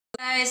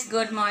Guys,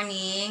 good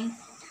morning.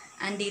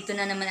 Andito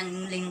na naman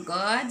ang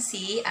lingkod,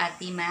 si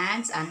Ate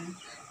Mads, ang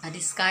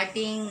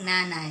discarding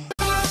nanay.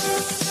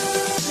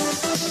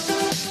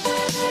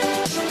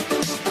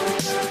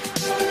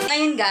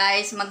 Ngayon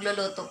guys,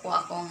 magluluto po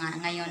ako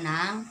ngayon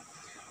ng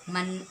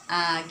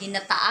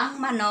ginataang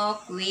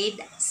manok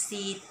with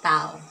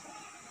sitaw.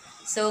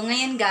 So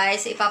ngayon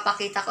guys,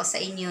 ipapakita ko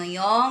sa inyo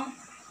yung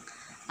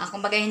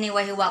kumbaga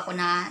hiniwa-hiwa ko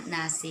na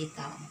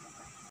sitaw.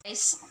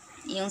 Guys,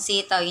 yung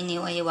sitaw,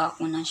 hiniwa-hiwa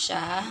ko na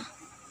siya.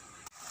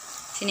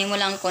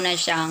 Sinimulan ko na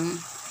siyang,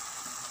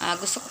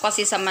 gusto ko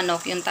kasi sa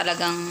manok, yung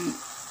talagang,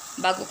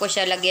 bago ko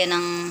siya lagyan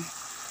ng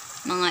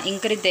mga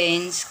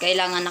ingredients,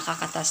 kailangan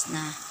nakakatas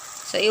na.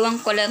 So,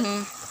 iwan ko lang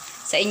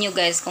sa inyo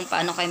guys kung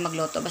paano kayo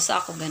magluto. Basta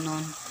ako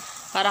ganun.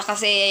 Para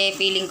kasi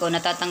feeling ko,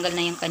 natatanggal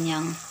na yung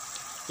kanyang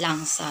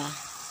langsa.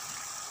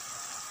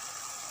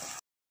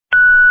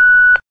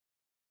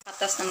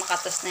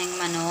 Makatas na yung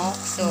manok.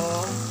 So,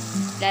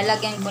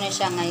 lalagyan ko na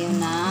siya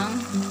ngayon ng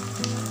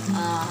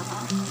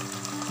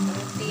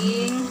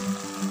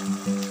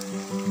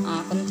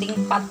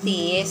kunting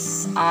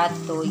patis at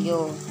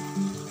toyo.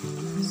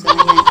 So,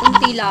 yan.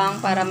 Kunti lang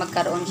para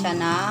magkaroon siya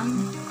ng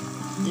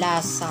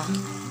lasa.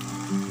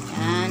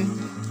 Yan.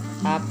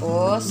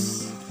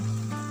 Tapos,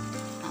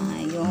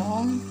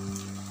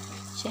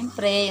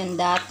 syempre, yung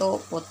dato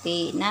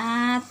puti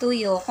na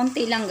tuyo.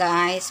 Kunti lang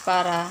guys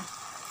para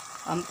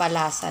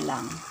pampalasa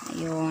lang.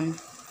 Ayun.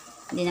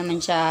 Hindi naman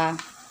siya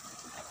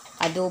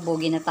adobo,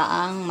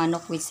 ginataang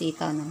manok with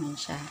sitaw naman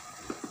siya.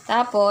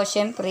 Tapos,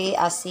 syempre,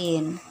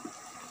 asin.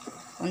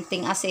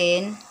 Kunting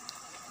asin.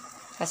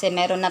 Kasi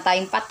meron na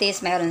tayong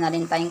patis, meron na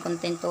rin tayong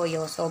kunting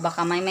toyo. So,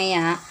 baka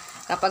maya,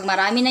 kapag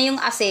marami na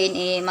yung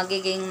asin,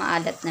 magiging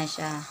maalat na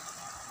siya.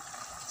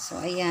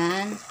 So,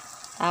 ayan.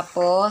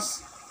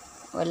 Tapos,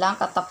 walang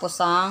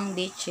katapusang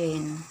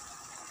bitchin.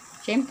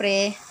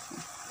 Syempre,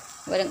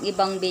 walang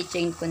ibang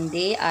bitchin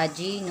kundi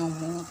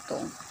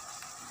Ajinomoto.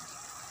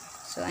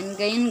 So,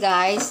 ngayon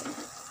guys,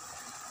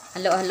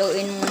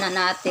 halo-haloin muna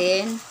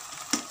natin.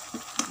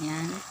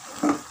 Yan.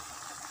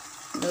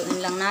 Haloin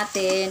lang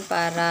natin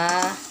para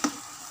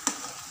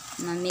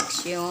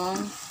ma-mix yung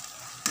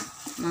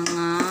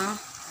mga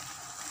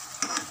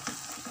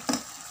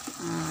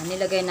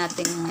nilagay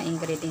natin mga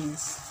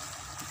ingredients.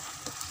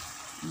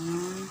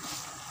 Yan.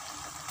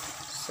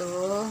 So,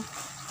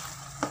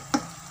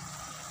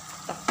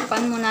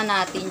 takpan muna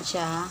natin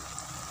siya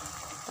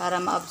para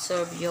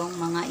ma-absorb yung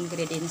mga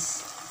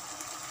ingredients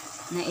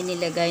na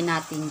inilagay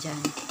natin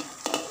dyan.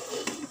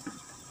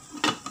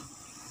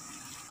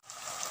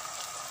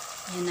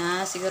 Yan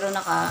na, siguro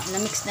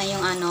na-mix na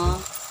yung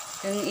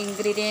yung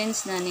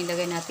ingredients na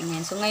nilagay natin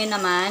ngayon. So ngayon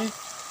naman,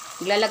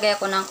 maglalagay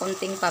ako ng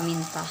konting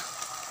paminta.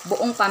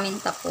 Buong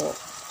paminta po.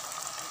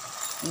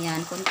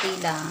 Yan,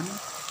 konti lang.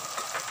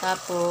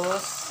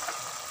 Tapos,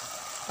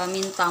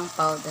 pamintang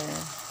powder.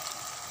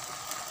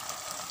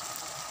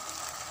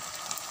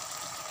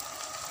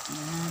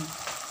 Yan.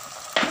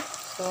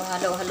 So,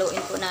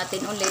 halo-haloin po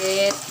natin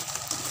ulit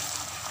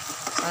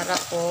para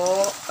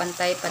po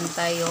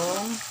pantay-pantay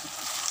yung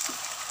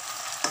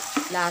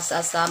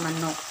lasa sa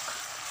manok.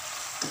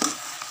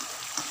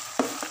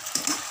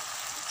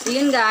 So,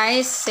 yun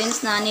guys,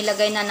 since na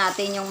nilagay na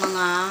natin yung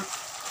mga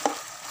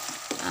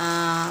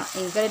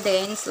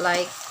ingredients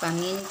like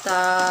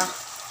paminta,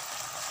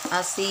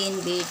 asin,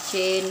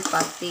 bitchin,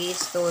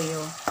 patis,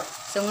 toyo.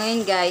 So,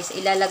 ngayon guys,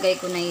 ilalagay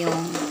ko na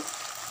yung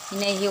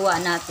hinahiwa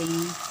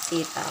nating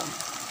sitaw.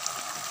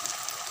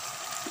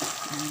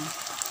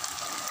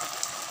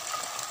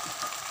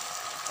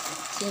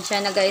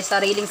 Sinsya na guys,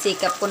 sariling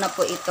sikap ko na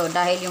po ito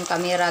dahil yung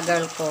camera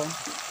girl ko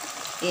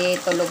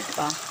tulog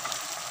pa.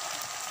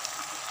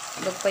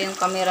 Tulog pa yung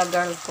camera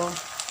girl ko.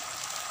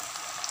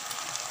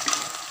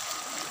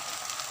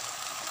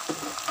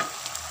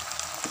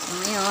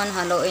 Ngayon,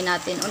 haluin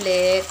natin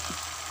ulit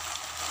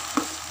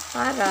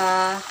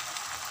para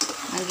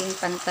maging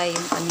pantay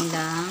yung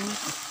kanilang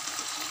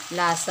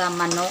lasa,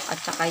 manok at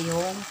saka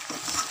yung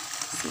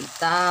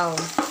sitaw.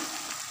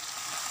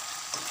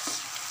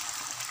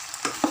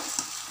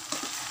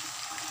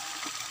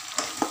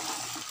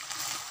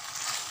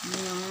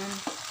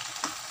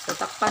 So,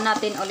 takpan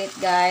natin ulit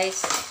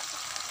guys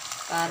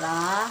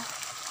para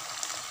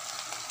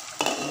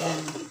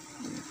yan.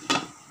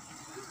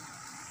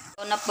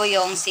 Ito na po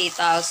yung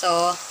sitaw.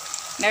 So,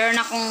 meron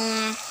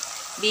akong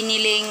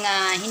biniling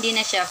hindi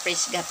na siya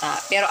fresh gata.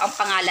 Pero ang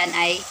pangalan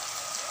ay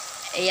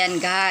ayan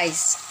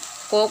guys,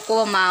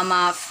 Coco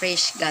Mama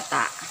Fresh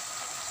Gata.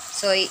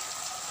 So,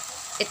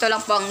 ito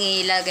lang po ang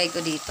ilagay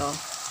ko dito.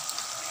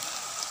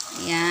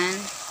 Ayan.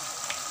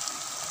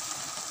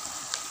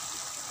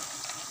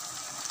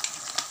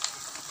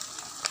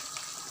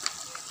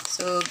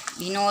 So,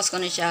 binuhos ko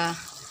na siya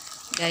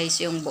guys,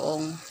 yung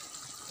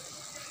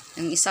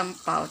isang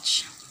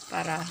pouch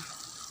para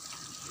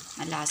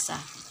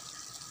malasa.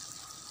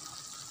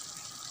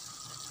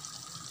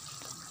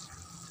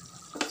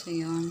 So,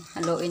 yun.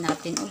 Haluin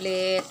natin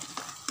ulit.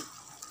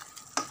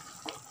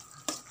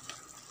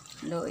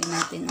 Haluin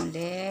natin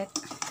ulit.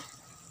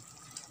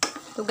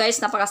 So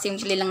guys,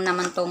 napakasimple lang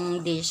naman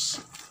tong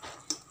dish.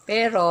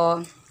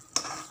 Pero,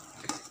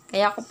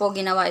 kaya ko po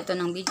ginawa ito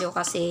ng video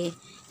kasi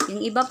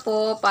yung iba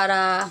po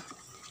para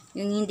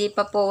yung hindi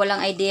pa po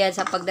walang idea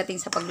sa pagdating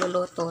sa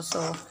pagluluto.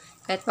 So,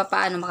 kahit pa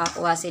paano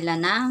makakuha sila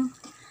ng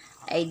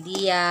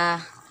idea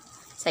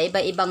sa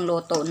iba-ibang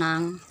luto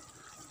ng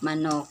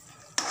manok.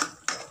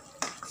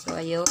 So,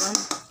 ayun.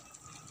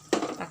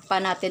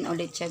 Takpan natin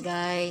ulit siya,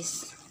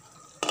 guys.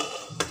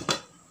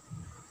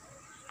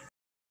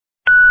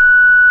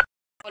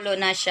 Kulo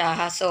na siya,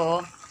 ha. So,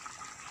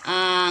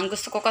 ang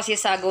gusto ko kasi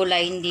sa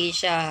gulay, hindi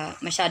siya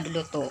masyado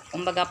luto.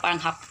 Kumbaga,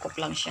 parang half cook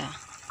lang siya.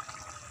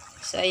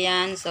 So,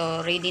 ayan.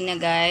 So, ready na,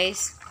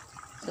 guys.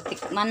 So,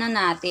 tikman na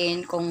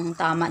natin kung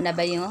tama na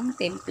ba yung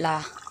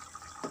timpla.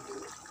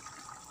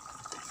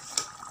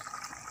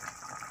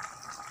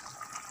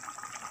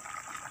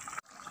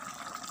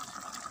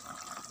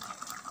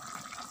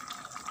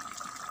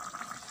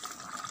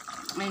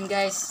 Ayan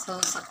guys,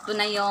 so sakto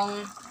na yung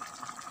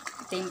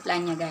timpla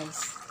niya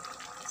guys.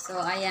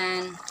 So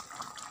ayan,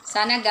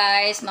 sana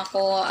guys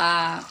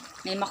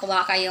may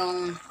makuha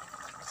kayong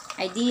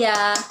idea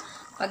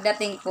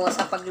pagdating po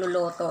sa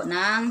pagluluto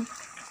ng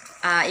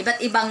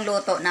iba't ibang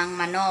luto ng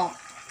manok.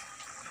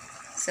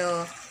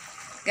 So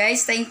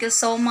guys, thank you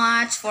so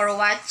much for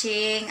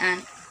watching, and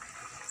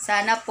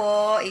sana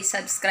po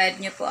i-subscribe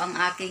nyo po ang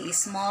aking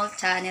small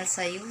channel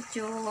sa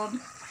YouTube.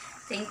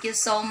 Thank you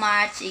so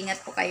much.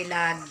 Ingat po kayo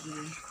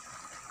lagi.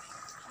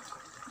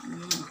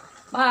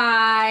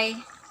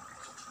 Bye!